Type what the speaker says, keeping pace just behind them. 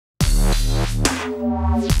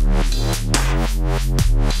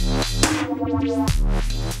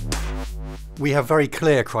We have very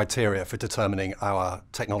clear criteria for determining our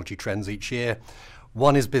technology trends each year.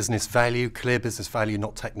 One is business value, clear business value,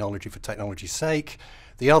 not technology for technology's sake.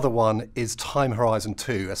 The other one is time horizon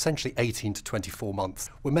 2, essentially 18 to 24 months.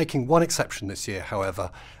 We're making one exception this year,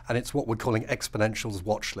 however, and it's what we're calling Exponentials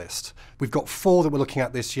watchlist. We've got 4 that we're looking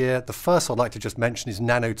at this year. The first I'd like to just mention is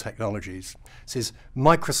nanotechnologies. This is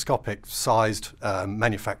microscopic sized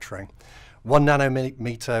manufacturing. 1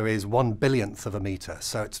 nanometer is 1/1000th of a meter,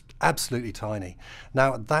 so it's absolutely tiny.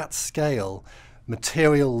 Now, at that scale,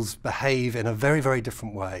 materials behave in a very, very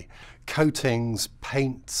different way. Coatings,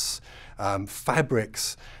 paints,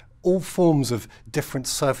 fabrics, all forms of different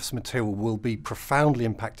surface material will be profoundly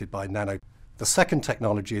impacted by nano. The second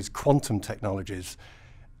technology is quantum technologies,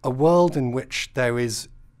 a world in which there is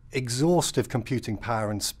exhaustive computing power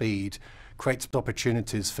and speed creates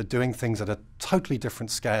opportunities for doing things at a totally different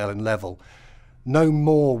scale and level. No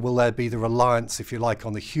more will there be the reliance, if you like,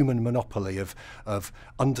 on the human monopoly of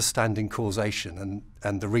understanding causation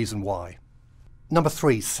and the reason why. Number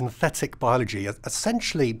 3, synthetic biology,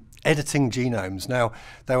 essentially editing genomes. Now,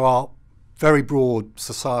 there are very broad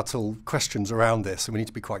societal questions around this, and we need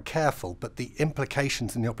to be quite careful, but the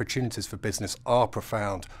implications and the opportunities for business are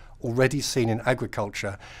profound, already seen in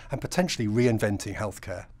agriculture and potentially reinventing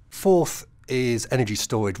healthcare. Fourth is energy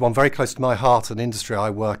storage, one very close to my heart, an industry I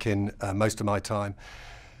work in most of my time.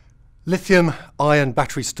 Lithium-ion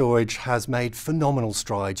battery storage has made phenomenal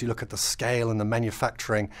strides. You look at the scale and the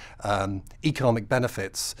manufacturing economic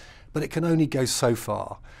benefits, but it can only go so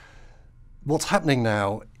far. What's happening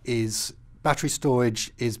now is battery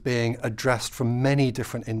storage is being addressed from many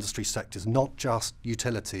different industry sectors, not just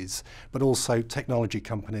utilities, but also technology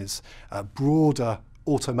companies, broader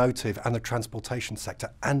automotive and the transportation sector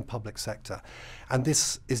and public sector. And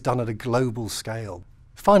this is done at a global scale.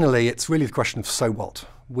 Finally, it's really the question of so what.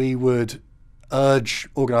 We would urge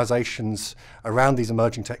organisations around these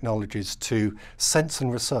emerging technologies to sense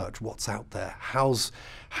and research what's out there. How's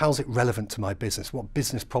it relevant to my business? What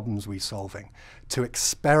business problems are we solving? To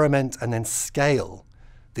experiment and then scale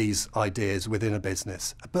these ideas within a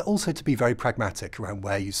business, but also to be very pragmatic around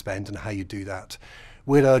where you spend and how you do that.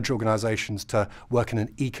 We'd urge organisations to work in an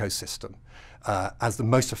ecosystem as the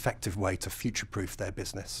most effective way to future-proof their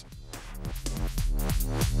business.